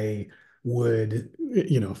I would,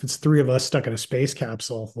 if it's three of us stuck in a space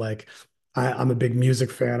capsule, like I'm a big music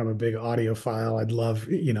fan, I'm a big audiophile. I'd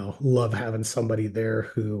love having somebody there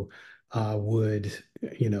who would,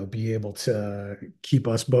 be able to keep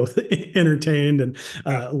us both entertained and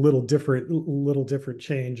Yeah. little different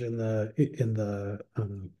change in the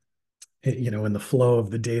flow of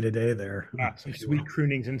the day to day there, Yeah, some if you sweet will.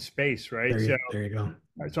 croonings in space, right? There you go.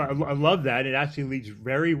 So I love that. It actually leads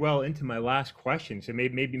very well into my last question. So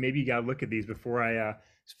maybe you got to look at these before I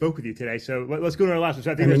spoke with you today. So us go to our last one.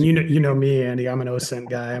 So I I think mean, that's you know me, Andy. I'm an OSINT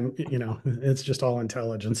guy. It's just all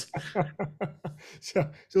intelligence. so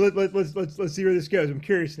let's see where this goes. I'm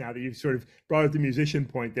curious now that you've sort of brought up the musician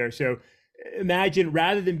point there. So imagine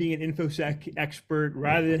rather than being an infosec expert,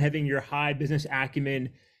 rather than having your high business acumen,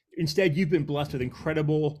 instead you've been blessed with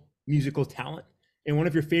incredible musical talent. And one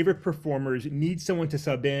of your favorite performers needs someone to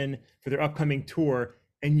sub in for their upcoming tour,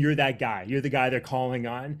 and you're that guy. You're the guy they're calling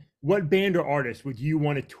on. What band or artist would you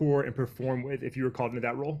want to tour and perform with if you were called into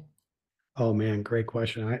that role? Oh man, great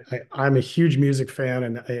question. I'm a huge music fan,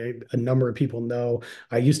 and a number of people know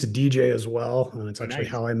I used to DJ as well. And it's Oh, actually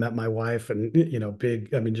nice. how I met my wife, and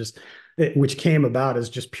big. I mean, which came about as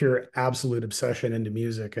just pure absolute obsession into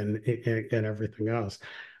music and everything else.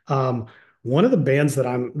 Um, One of the bands that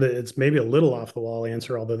it's maybe a little off the wall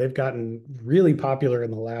answer, although they've gotten really popular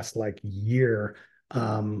in the last like year.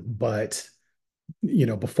 But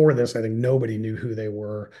before this, I think nobody knew who they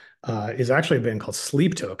were, is actually a band called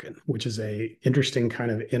Sleep Token, which is a interesting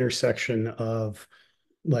kind of intersection of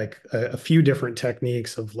like a few different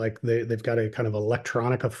techniques of like they've got a kind of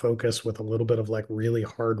electronica focus with a little bit of like really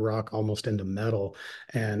hard rock almost into metal.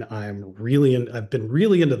 And I've been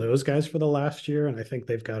really into those guys for the last year. And I think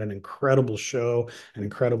they've got an incredible show, an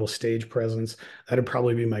incredible stage presence. That'd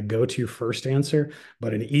probably be my go-to first answer,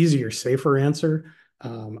 but an easier, safer answer.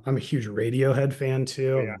 I'm a huge Radiohead fan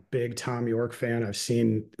too. Oh, I'm yeah. a big Tom York fan. I've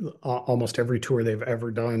seen almost every tour they've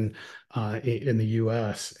ever done in the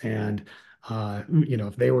US. And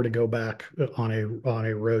if they were to go back on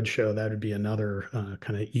a road show, that would be another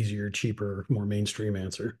kind of easier, cheaper, more mainstream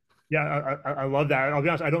answer. Yeah, I love that. I'll be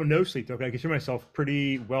honest, I don't know Sleep Token. I consider myself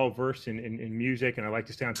pretty well versed in music, and I like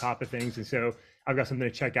to stay on top of things. And so I've got something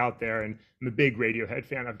to check out there. And I'm a big Radiohead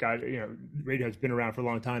fan. I've got Radiohead's been around for a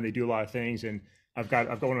long time. They do a lot of things, and I've got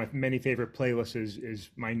one of my many favorite playlists is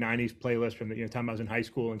my '90s playlist from the time I was in high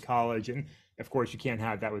school and college. And of course, you can't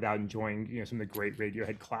have that without enjoying some of the great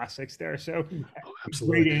Radiohead classics there. So Oh, great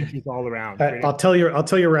absolutely. answers all around. Great. I'll tell you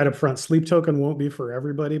right up front, Sleep Token won't be for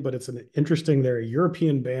everybody, but it's an interesting, they're a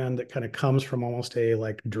European band that kind of comes from almost a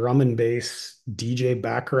like drum and bass DJ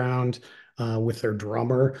background with their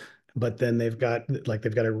drummer. But then they've got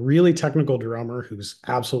a really technical drummer who's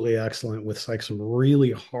absolutely excellent with like some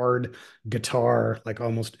really hard guitar, like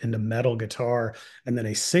almost into metal guitar, and then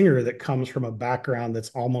a singer that comes from a background that's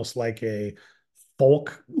almost like a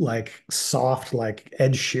folk, like soft, like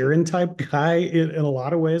Ed Sheeran type guy in a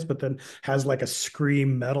lot of ways, but then has like a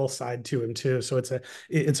scream metal side to him too. So it's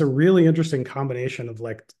a really interesting combination of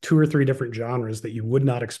like two or three different genres that you would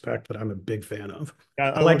not expect, but I'm a big fan of. I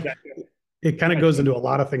I love like that. it kind of Yes. goes into a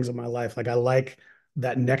lot of things in my life. Like I like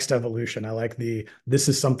that next evolution. I like this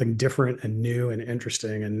is something different and new and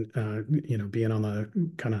interesting and being on the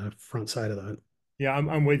kind of front side of that. Yeah,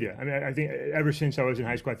 I'm with you. I mean, I think ever since I was in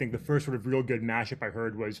high school, I think the first sort of real good mashup I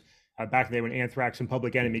heard was back in the day when Anthrax and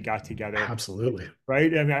Public Enemy got together. Absolutely.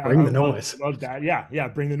 Right. I mean, Bring the I noise. love that. Yeah. Yeah.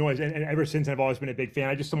 Bring the noise. And ever since I've always been a big fan.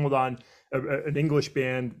 I just stumbled on an English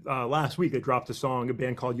band last week that dropped a song, a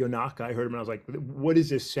band called Yonaka. I heard them and I was like, what is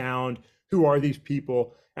this sound? Who are these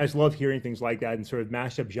people? I just love hearing things like that and sort of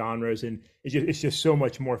mashed up genres. And it's just so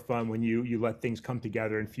much more fun when you let things come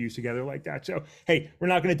together and fuse together like that. So, hey, we're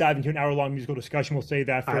not going to dive into an hour-long musical discussion. We'll save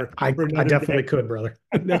that for I another definitely day. could, brother.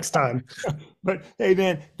 Next time. But hey,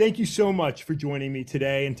 man, thank you so much for joining me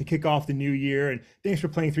today and to kick off the new year. And thanks for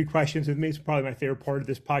playing 3 questions with me. It's probably my favorite part of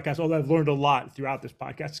this podcast, although I've learned a lot throughout this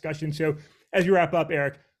podcast discussion. So as we wrap up,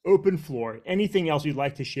 Eric, open floor. Anything else you'd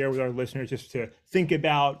like to share with our listeners just to think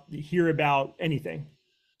about, hear about, anything?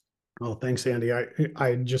 Oh, thanks, Andy.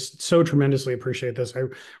 I just so tremendously appreciate this. I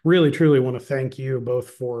really, truly want to thank you both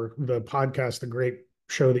for the podcast, the great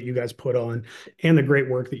show that you guys put on, and the great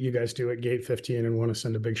work that you guys do at Gate 15, and want to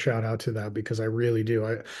send a big shout out to that because I really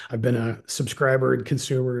do. I've been a subscriber and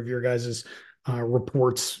consumer of your guys's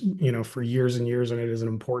reports, for years and years, and it is an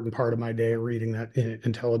important part of my day reading that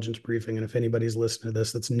intelligence briefing. And if anybody's listening to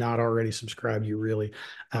this that's not already subscribed, you really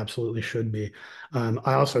absolutely should be.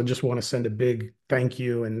 I also just want to send a big thank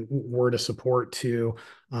you and word of support to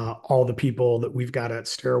all the people that we've got at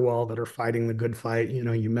Stairwell that are fighting the good fight.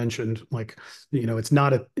 You mentioned it's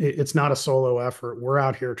not a solo effort. We're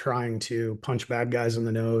out here trying to punch bad guys in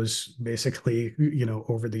the nose, basically,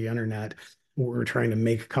 over the internet. We're trying to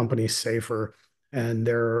make companies safer. And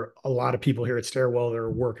there are a lot of people here at Stairwell that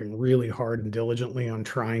are working really hard and diligently on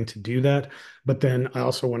trying to do that. But then I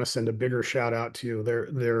also want to send a bigger shout out to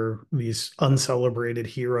they're these uncelebrated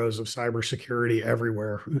heroes of cybersecurity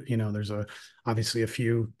everywhere. There's obviously a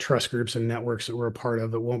few trust groups and networks that we're a part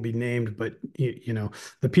of that won't be named, but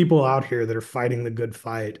the people out here that are fighting the good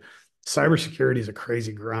fight. Cybersecurity is a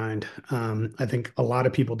crazy grind. I think a lot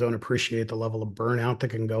of people don't appreciate the level of burnout that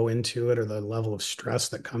can go into it or the level of stress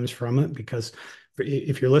that comes from it. Because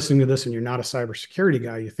if you're listening to this and you're not a cybersecurity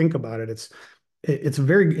guy, you think about it,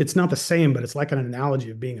 it's not the same, but it's like an analogy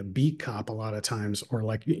of being a beat cop a lot of times, or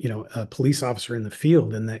like, a police officer in the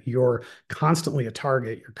field, in that you're constantly a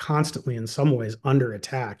target. You're constantly in some ways under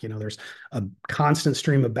attack. There's a constant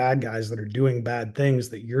stream of bad guys that are doing bad things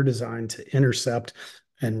that you're designed to intercept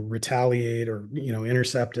and retaliate, or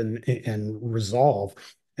intercept and resolve.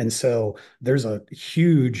 And so there's a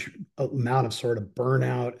huge amount of sort of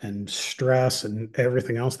burnout and stress and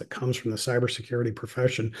everything else that comes from the cybersecurity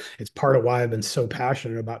profession. It's part of why I've been so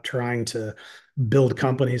passionate about trying to build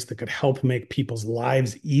companies that could help make people's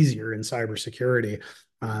lives easier in cybersecurity.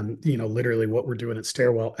 Literally what we're doing at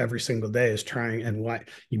Stairwell every single day is trying, and why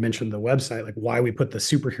you mentioned the website, like why we put the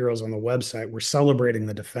superheroes on the website. We're celebrating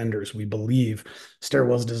the defenders. We believe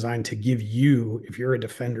Stairwell's designed to give you, if you're a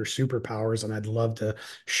defender, superpowers. And I'd love to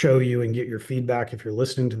show you and get your feedback if you're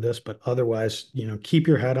listening to this, but otherwise, keep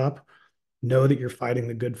your head up. Know that you're fighting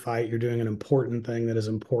the good fight. You're doing an important thing that is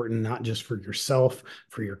important, not just for yourself,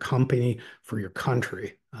 for your company, for your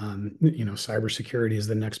country. Cybersecurity is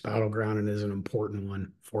the next battleground and is an important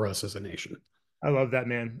one for us as a nation. I love that,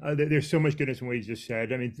 man. There's so much goodness in what you just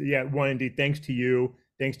said. I mean, yeah, one, indeed, thanks to you,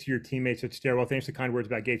 thanks to your teammates at Stairwell, thanks to kind words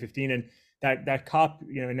about Gate 15. And that cop,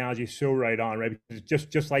 analogy is so right on, right? Because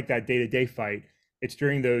just like that day-to-day fight, it's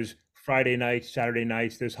during those Friday nights, Saturday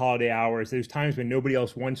nights, those holiday hours, those times when nobody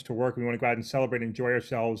else wants to work, we want to go out and celebrate, enjoy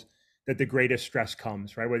ourselves, that the greatest stress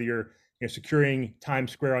comes, right? Whether you're securing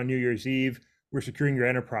Times Square on New Year's Eve, we're securing your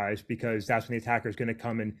enterprise because that's when the attacker is going to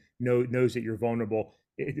come and knows that you're vulnerable.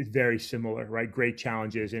 It's very similar, right? Great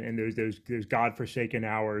challenges and those godforsaken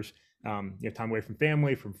hours, time away from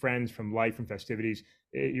family, from friends, from life, from festivities.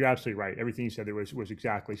 You're absolutely right. Everything you said there was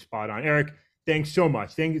exactly spot on. Eric, thanks so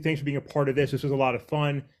much. Thanks for being a part of this. This was a lot of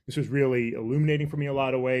fun. This was really illuminating for me in a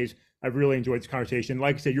lot of ways. I've really enjoyed this conversation.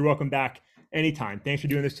 Like I said, you're welcome back anytime. Thanks for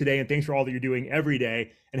doing this today, and thanks for all that you're doing every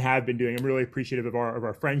day and have been doing. I'm really appreciative of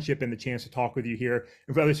our friendship and the chance to talk with you here,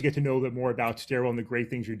 and for others to get to know a little bit more about Stairwell and the great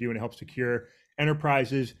things you're doing to help secure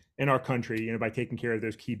enterprises in our country, by taking care of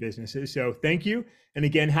those key businesses. So thank you. And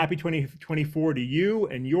again, happy 2024 to you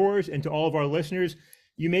and yours and to all of our listeners.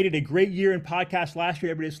 You made it a great year in podcast last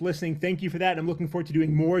year. Everybody that's listening, thank you for that. I'm looking forward to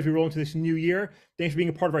doing more as we roll into this new year. Thanks for being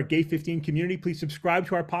a part of our Gate 15 community. Please subscribe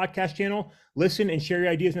to our podcast channel, listen and share your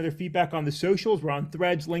ideas and other feedback on the socials. We're on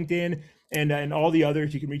Threads, LinkedIn, and all the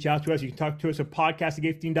others. You can reach out to us. You can talk to us at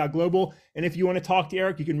podcast@gate15.global. And if you want to talk to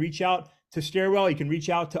Eric, you can reach out to Stairwell. You can reach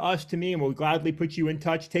out to us, to me, and we'll gladly put you in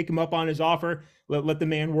touch. Take him up on his offer. Let the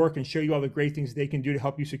man work and show you all the great things they can do to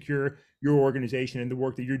help you secure your organization and the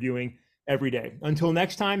work that you're doing every day. Until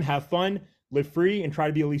next time, have fun, live free, and try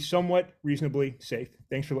to be at least somewhat reasonably safe.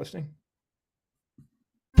 Thanks for listening.